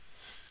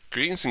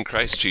Greetings in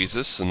Christ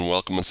Jesus, and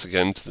welcome once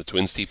again to the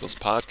Twin Steeples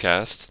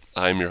podcast.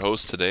 I'm your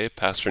host today,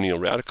 Pastor Neil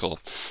Radical.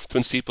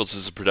 Twin Steeples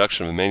is a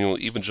production of Emmanuel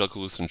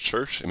Evangelical Lutheran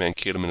Church in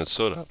Mankato,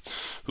 Minnesota,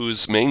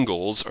 whose main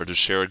goals are to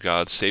share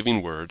God's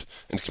saving word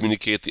and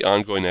communicate the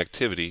ongoing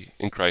activity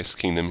in Christ's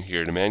kingdom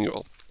here at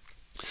Emmanuel.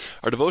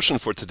 Our devotion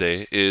for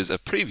today is a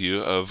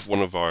preview of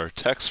one of our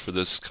texts for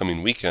this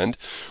coming weekend.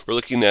 We're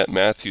looking at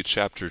Matthew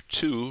chapter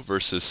 2,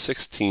 verses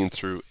 16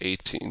 through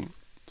 18.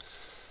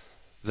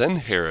 Then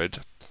Herod,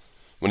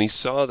 when he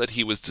saw that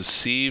he was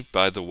deceived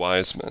by the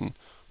wise men,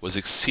 was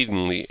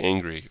exceedingly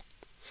angry.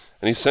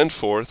 And he sent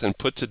forth and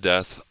put to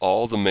death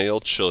all the male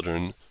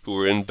children who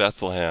were in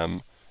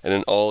Bethlehem and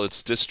in all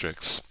its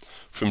districts,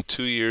 from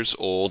 2 years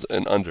old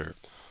and under,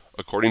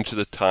 according to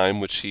the time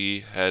which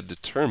he had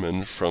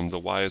determined from the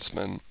wise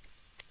men.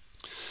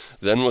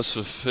 Then was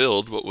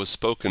fulfilled what was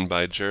spoken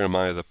by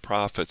Jeremiah the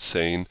prophet,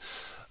 saying,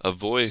 A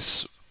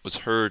voice was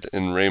heard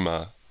in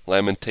Ramah,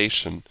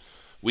 lamentation,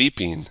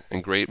 weeping,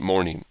 and great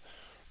mourning,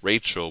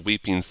 Rachel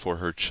weeping for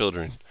her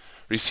children,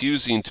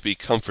 refusing to be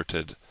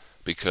comforted,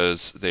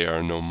 because they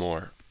are no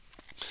more.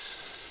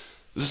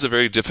 This is a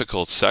very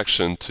difficult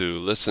section to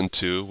listen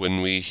to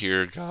when we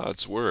hear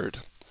God's word.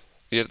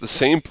 Yet at the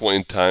same point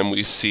in time,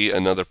 we see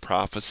another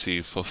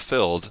prophecy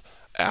fulfilled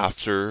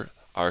after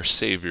our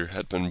Savior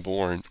had been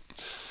born.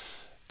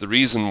 The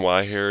reason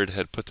why Herod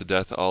had put to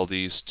death all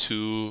these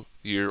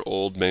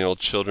 2-year-old male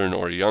children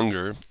or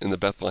younger in the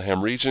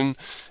Bethlehem region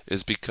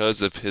is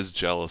because of his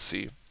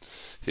jealousy.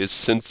 His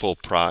sinful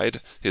pride,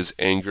 his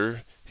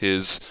anger,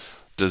 his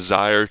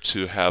desire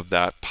to have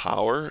that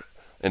power,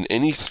 and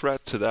any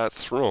threat to that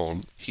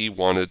throne he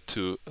wanted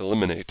to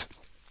eliminate.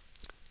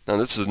 Now,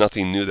 this is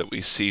nothing new that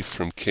we see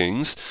from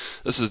kings.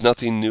 This is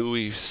nothing new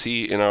we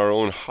see in our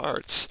own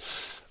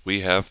hearts. We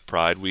have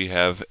pride, we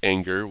have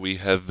anger, we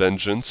have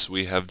vengeance,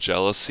 we have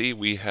jealousy,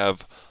 we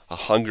have a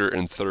hunger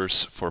and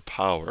thirst for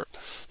power,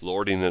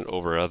 lording it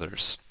over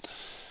others.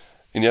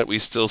 And yet we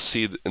still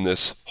see in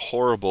this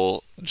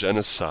horrible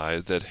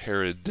genocide that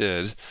Herod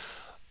did,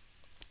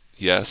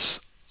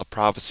 yes, a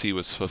prophecy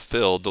was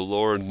fulfilled, the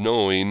Lord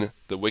knowing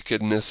the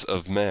wickedness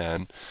of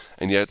man,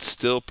 and yet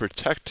still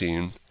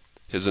protecting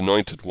his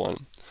anointed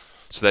one,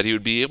 so that he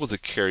would be able to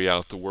carry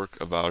out the work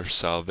of our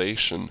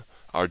salvation,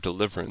 our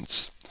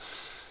deliverance.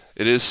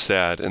 It is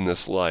sad in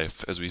this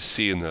life, as we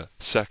see in the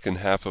second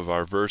half of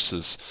our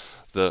verses,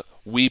 the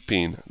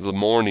weeping, the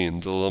mourning,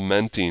 the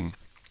lamenting,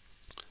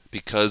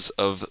 because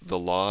of the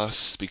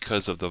loss,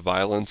 because of the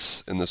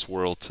violence in this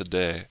world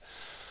today.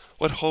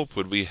 What hope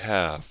would we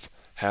have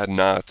had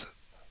not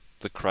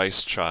the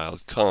Christ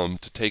child come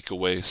to take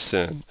away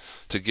sin,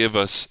 to give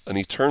us an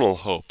eternal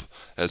hope,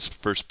 as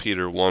 1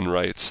 Peter 1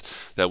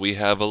 writes, that we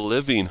have a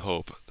living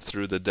hope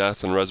through the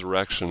death and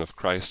resurrection of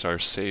Christ our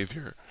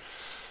Savior.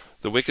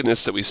 The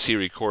wickedness that we see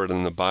recorded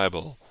in the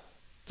Bible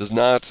does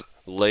not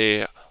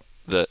lay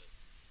the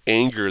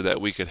anger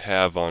that we could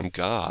have on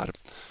God,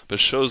 but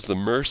shows the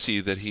mercy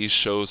that he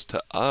shows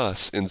to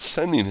us in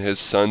sending his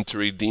Son to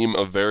redeem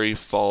a very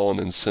fallen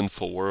and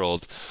sinful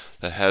world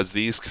that has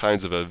these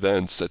kinds of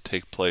events that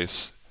take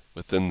place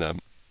within them.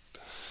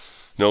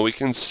 No, we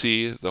can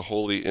see the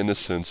holy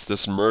innocents,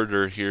 this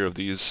murder here of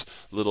these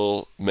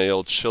little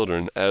male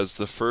children, as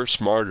the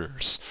first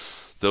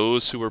martyrs,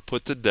 those who were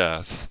put to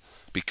death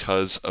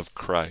because of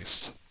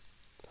Christ.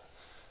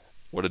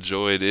 What a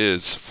joy it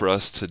is for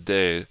us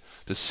today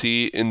to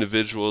see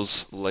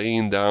individuals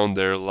laying down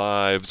their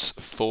lives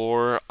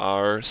for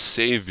our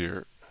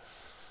Savior,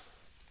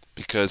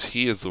 because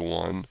he is the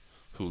one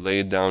who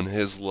laid down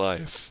his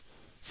life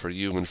for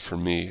you and for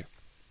me.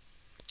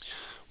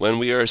 When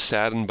we are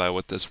saddened by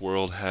what this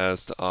world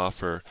has to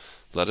offer,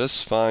 let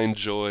us find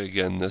joy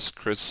again this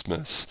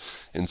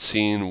Christmas in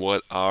seeing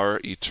what our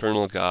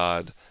eternal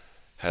God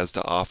has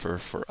to offer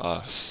for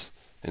us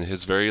in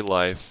his very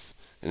life,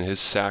 in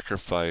his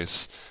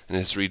sacrifice, in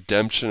his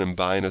redemption and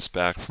buying us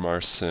back from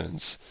our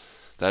sins.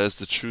 That is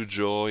the true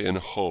joy and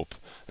hope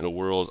in a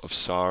world of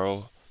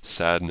sorrow,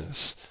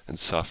 sadness, and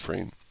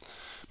suffering.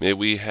 May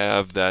we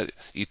have that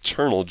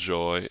eternal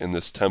joy in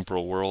this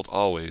temporal world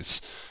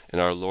always in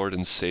our Lord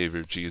and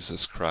Savior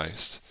Jesus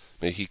Christ.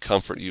 May he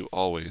comfort you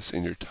always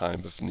in your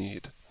time of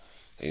need.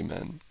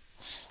 Amen.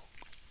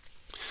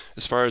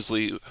 As far as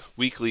the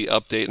weekly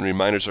update and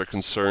reminders are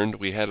concerned,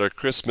 we had our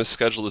Christmas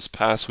schedule this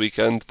past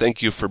weekend.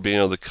 Thank you for being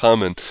able to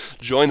come and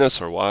join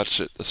us or watch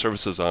the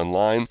services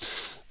online.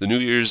 The New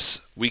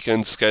Year's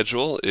weekend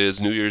schedule is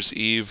New Year's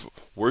Eve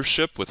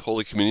worship with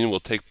Holy Communion. Will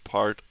take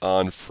part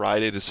on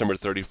Friday, December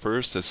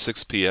 31st at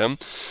 6 p.m.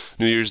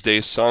 New Year's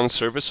Day song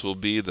service will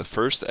be the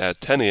first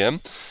at 10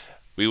 a.m.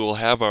 We will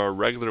have our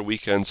regular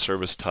weekend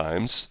service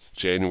times,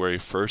 January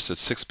 1st at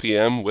 6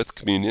 p.m. with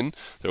communion.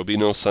 There will be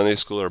no Sunday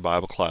school or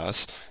Bible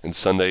class. And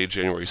Sunday,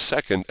 January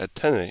 2nd at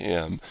 10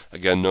 a.m.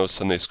 Again, no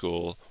Sunday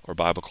school or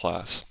Bible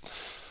class.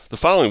 The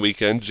following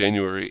weekend,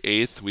 January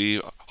 8th, we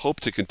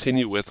hope to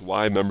continue with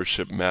Why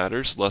Membership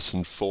Matters,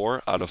 Lesson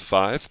 4 out of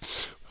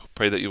 5.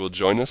 Pray that you will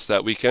join us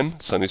that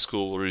weekend. Sunday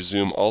school will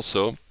resume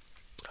also.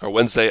 Our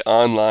Wednesday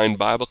online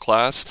Bible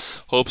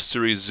class hopes to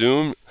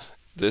resume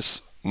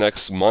this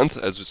next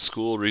month as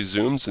school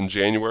resumes in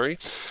January.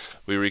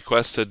 We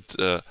requested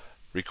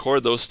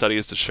record those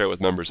studies to share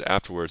with members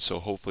afterwards, so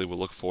hopefully we'll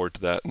look forward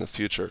to that in the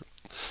future.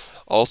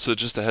 Also,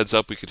 just a heads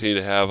up, we continue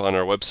to have on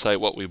our website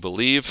What We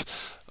Believe,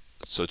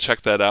 so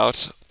check that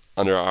out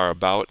under our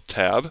About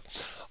tab.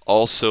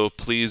 Also,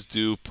 please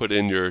do put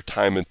in your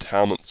time and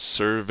talent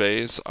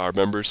surveys. Our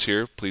members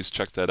here, please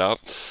check that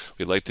out.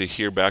 We'd like to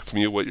hear back from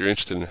you what you're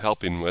interested in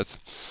helping with.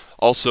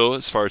 Also,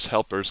 as far as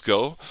helpers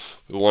go,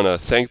 we want to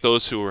thank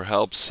those who were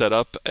helped set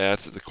up at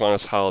the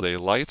Kiwanis Holiday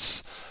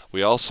Lights.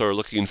 We also are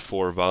looking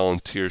for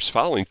volunteers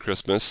following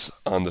Christmas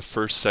on the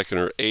 1st, 2nd,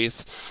 or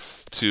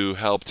 8th to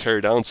help tear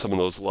down some of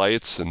those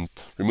lights and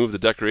remove the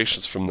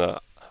decorations from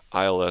the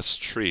ILS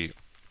tree.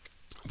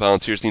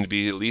 Volunteers need to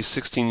be at least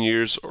 16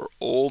 years or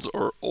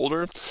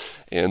older,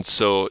 and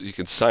so you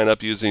can sign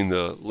up using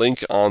the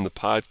link on the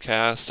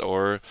podcast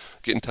or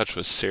get in touch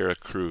with Sarah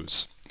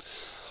Cruz.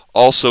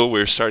 Also,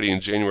 we're starting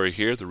in January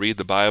here to Read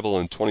the Bible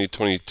in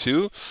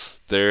 2022.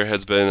 There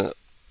has been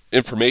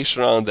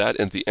information on that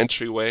in the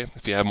entryway.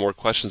 If you have more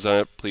questions on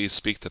it, please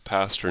speak to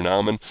Pastor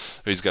Nauman.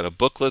 He's got a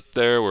booklet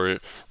there where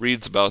it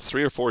reads about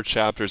 3 or 4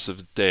 chapters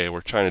a day.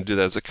 We're trying to do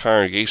that as a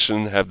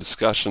congregation, have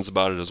discussions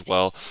about it as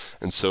well,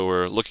 and so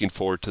we're looking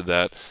forward to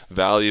that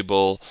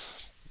valuable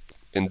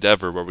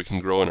endeavor where we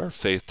can grow in our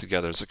faith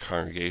together as a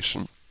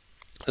congregation.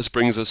 This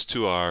brings us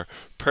to our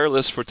prayer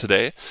list for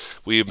today.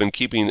 We have been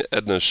keeping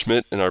Edna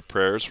Schmidt in our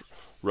prayers,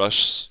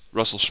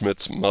 Russell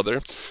Schmidt's mother.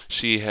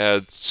 She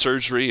had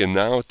surgery, and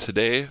now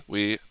today,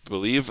 we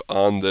believe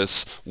on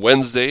this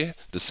Wednesday,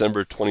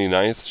 December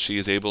 29th, she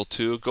is able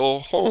to go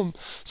home.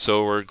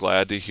 So we're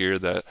glad to hear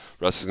that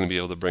Russ is going to be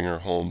able to bring her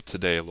home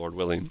today, Lord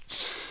willing.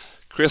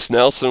 Chris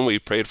Nelson, we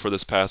prayed for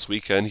this past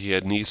weekend. He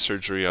had knee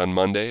surgery on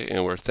Monday,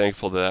 and we're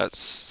thankful that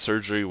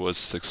surgery was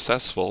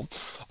successful.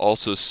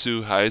 Also,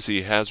 Sue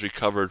Heisey has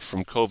recovered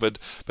from COVID,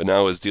 but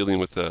now is dealing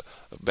with a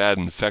bad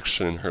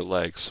infection in her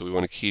leg. So we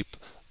want to keep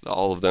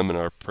all of them in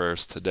our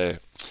prayers today.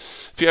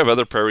 If you have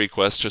other prayer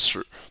requests, just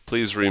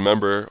please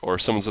remember, or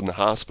someone's in the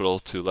hospital,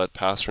 to let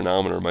Pastor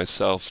Nauman or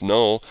myself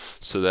know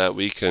so that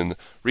we can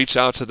reach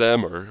out to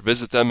them or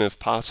visit them if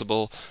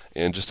possible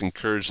and just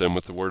encourage them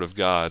with the Word of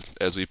God.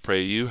 As we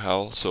pray, you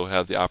also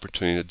have the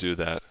opportunity to do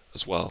that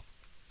as well.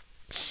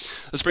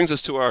 This brings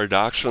us to our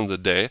doctrine of the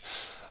day.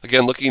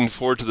 Again, looking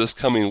forward to this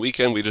coming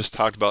weekend. We just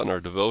talked about in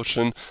our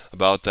devotion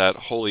about that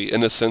holy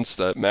innocence,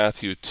 that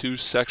Matthew 2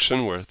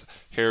 section where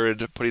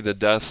Herod putting to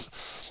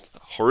death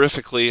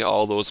horrifically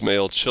all those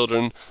male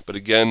children, but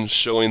again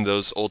showing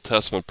those Old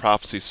Testament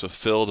prophecies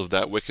fulfilled of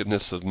that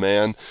wickedness of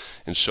man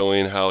and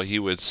showing how he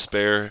would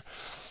spare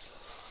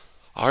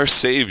our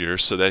Savior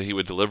so that he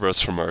would deliver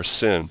us from our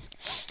sin.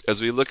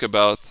 As we look at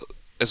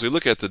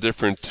the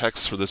different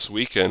texts for this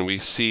weekend, we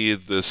see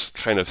this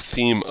kind of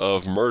theme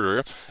of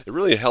murder. It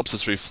really helps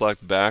us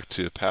reflect back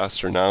to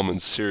Pastor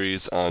Nauman's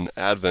series on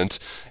Advent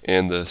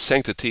and the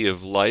sanctity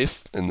of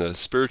life and the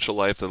spiritual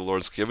life that the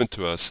Lord's given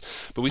to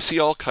us. But we see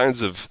all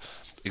kinds of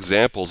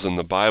examples in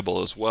the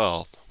Bible as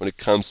well when it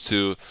comes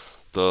to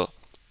the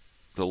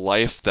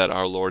life that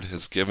our Lord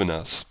has given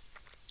us.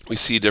 We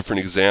see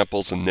different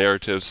examples and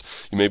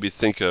narratives. You maybe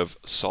think of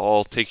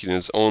Saul taking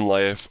his own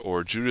life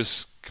or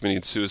Judas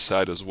committing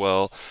suicide as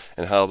well,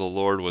 and how the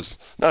Lord was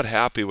not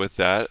happy with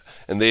that,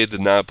 and they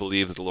did not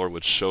believe that the Lord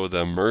would show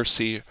them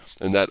mercy,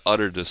 and that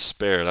utter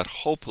despair, that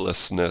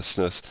hopelessness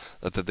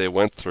that they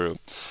went through.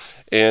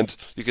 And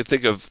you can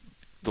think of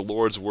the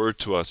Lord's word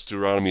to us,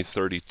 Deuteronomy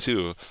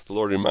 32. The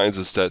Lord reminds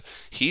us that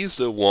He's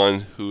the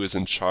one who is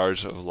in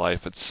charge of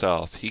life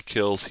itself. He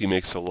kills, He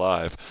makes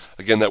alive.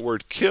 Again, that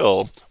word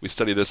kill, we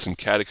study this in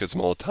catechism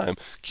all the time.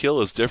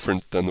 Kill is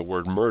different than the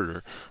word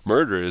murder.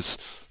 Murder is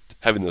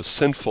having those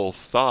sinful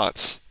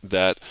thoughts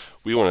that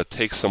we want to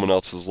take someone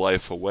else's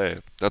life away.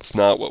 That's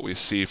not what we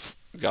see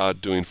God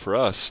doing for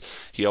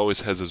us. He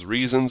always has His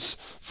reasons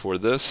for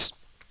this.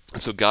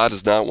 And so God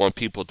does not want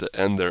people to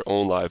end their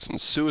own lives in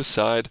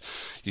suicide.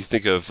 You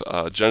think of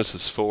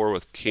Genesis 4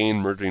 with Cain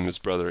murdering his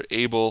brother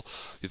Abel.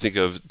 You think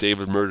of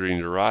David murdering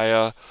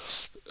Uriah.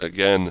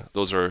 Again,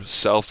 those are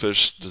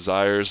selfish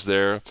desires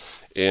there.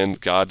 And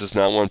God does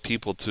not want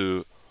people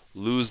to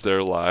lose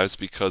their lives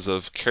because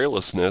of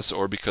carelessness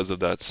or because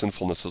of that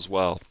sinfulness as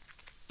well.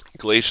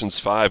 Galatians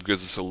 5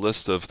 gives us a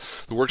list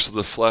of the works of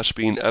the flesh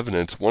being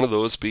evident, one of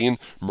those being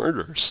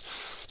murders.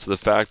 So the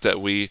fact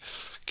that we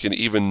can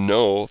even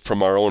know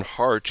from our own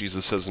heart,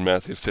 Jesus says in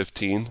Matthew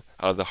 15,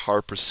 out of the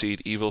heart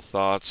proceed evil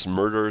thoughts,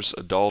 murders,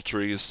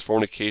 adulteries,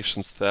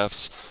 fornications,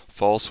 thefts,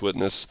 false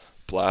witness,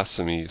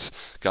 blasphemies.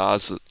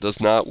 God does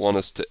not want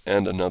us to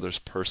end another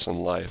person's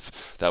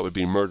life. That would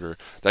be murder.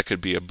 That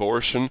could be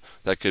abortion.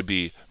 That could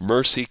be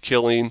mercy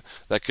killing.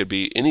 That could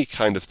be any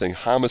kind of thing.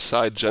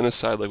 Homicide,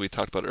 genocide, like we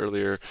talked about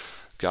earlier.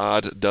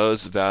 God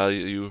does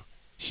value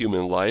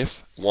human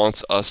life,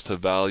 wants us to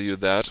value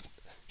that.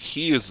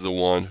 He is the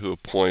one who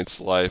appoints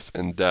life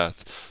and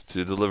death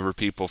to deliver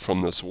people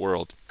from this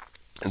world.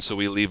 And so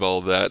we leave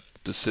all that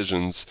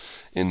decisions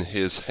in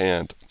His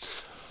hand.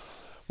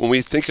 When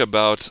we think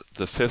about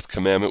the fifth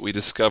commandment, we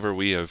discover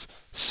we have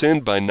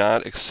sinned by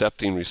not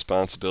accepting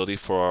responsibility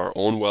for our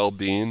own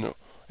well-being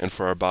and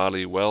for our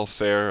bodily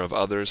welfare of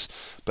others,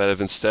 but have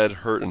instead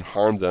hurt and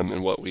harmed them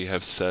in what we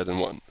have said and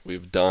what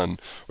we've done.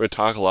 We're going to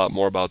talk a lot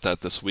more about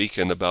that this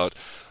weekend, about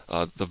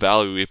the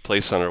value we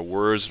place on our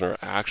words and our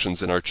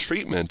actions and our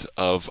treatment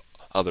of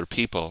other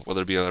people,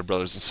 whether it be our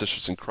brothers and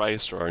sisters in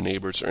Christ or our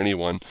neighbors or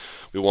anyone.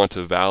 We want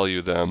to value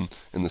them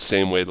in the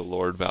same way the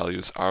Lord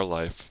values our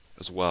life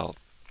as well.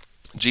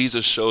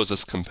 Jesus shows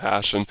us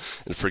compassion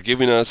in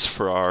forgiving us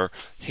for our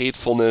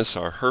hatefulness,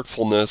 our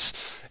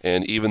hurtfulness,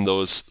 and even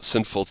those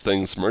sinful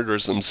things.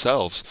 Murderers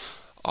themselves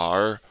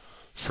are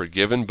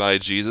forgiven by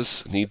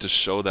Jesus, need to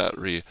show that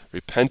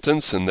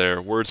repentance in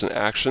their words and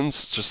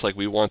actions, just like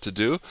we want to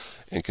do,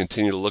 and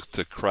continue to look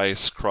to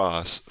Christ's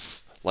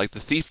cross, like the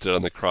thief did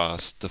on the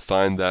cross, to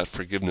find that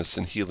forgiveness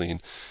and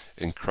healing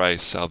in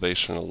Christ's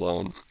salvation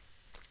alone.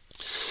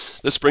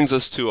 This brings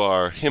us to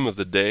our hymn of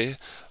the day.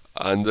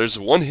 And there's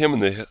one hymn in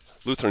the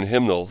Lutheran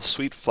hymnal,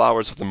 Sweet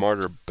Flowers of the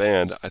Martyr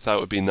Band. I thought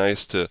it would be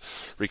nice to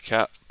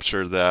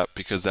recapture that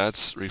because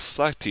that's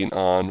reflecting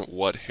on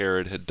what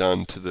Herod had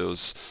done to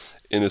those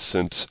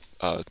innocent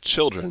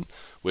children,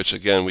 which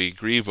again we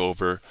grieve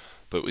over,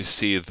 but we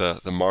see the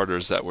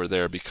martyrs that were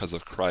there because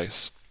of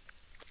Christ.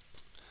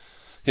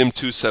 Hymn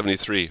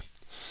 273.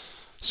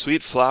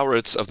 Sweet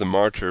flowerets of the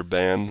martyr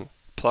band,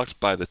 plucked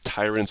by the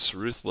tyrant's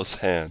ruthless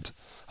hand,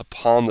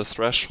 upon the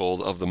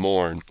threshold of the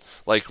morn,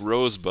 like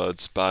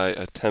rosebuds by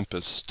a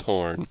tempest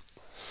torn.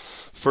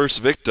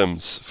 First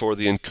victims for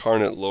the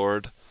incarnate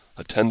Lord,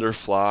 a tender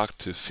flock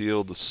to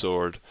feel the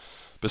sword,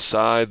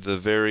 beside the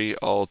very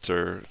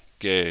altar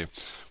gay,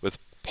 with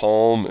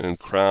palm and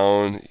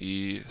crown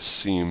ye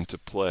seem to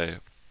play.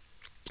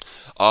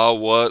 Ah,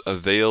 what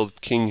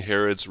availed King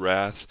Herod's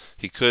wrath?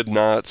 He could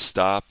not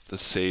stop the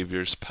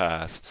Saviour's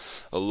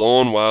path.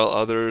 Alone while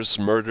others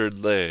murdered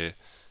lay,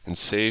 in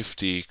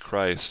safety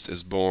Christ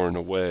is borne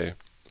away.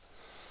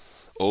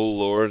 O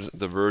Lord,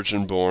 the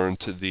Virgin born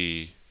to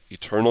Thee,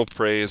 eternal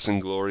praise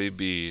and glory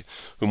be,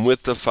 whom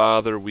with the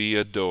Father we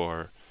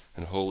adore,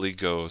 and Holy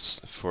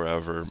Ghost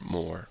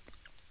forevermore.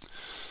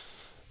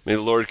 May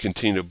the Lord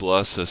continue to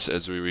bless us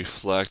as we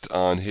reflect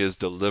on His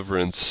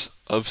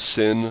deliverance of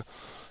sin,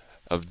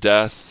 of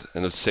death,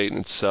 and of Satan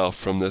itself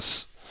from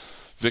this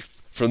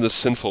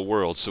sinful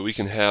world, so we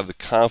can have the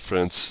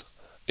confidence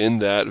in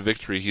that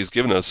victory He's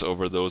given us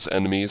over those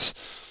enemies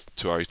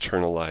to our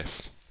eternal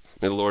life.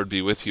 May the Lord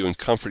be with you and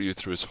comfort you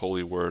through His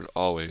holy word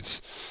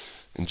always.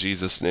 In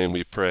Jesus' name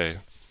we pray.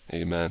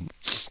 Amen.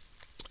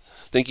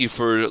 Thank you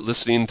for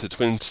listening to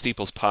Twin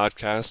Steeples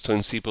Podcast.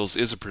 Twin Steeples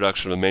is a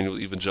production of Emmanuel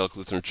Evangelical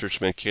Lutheran Church,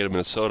 Mankato,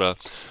 Minnesota.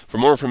 For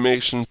more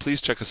information,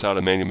 please check us out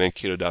at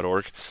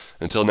emmanuelmankato.org.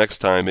 Until next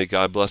time, may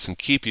God bless and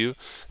keep you.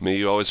 May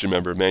you always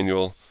remember,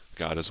 Emmanuel,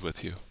 God is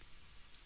with you.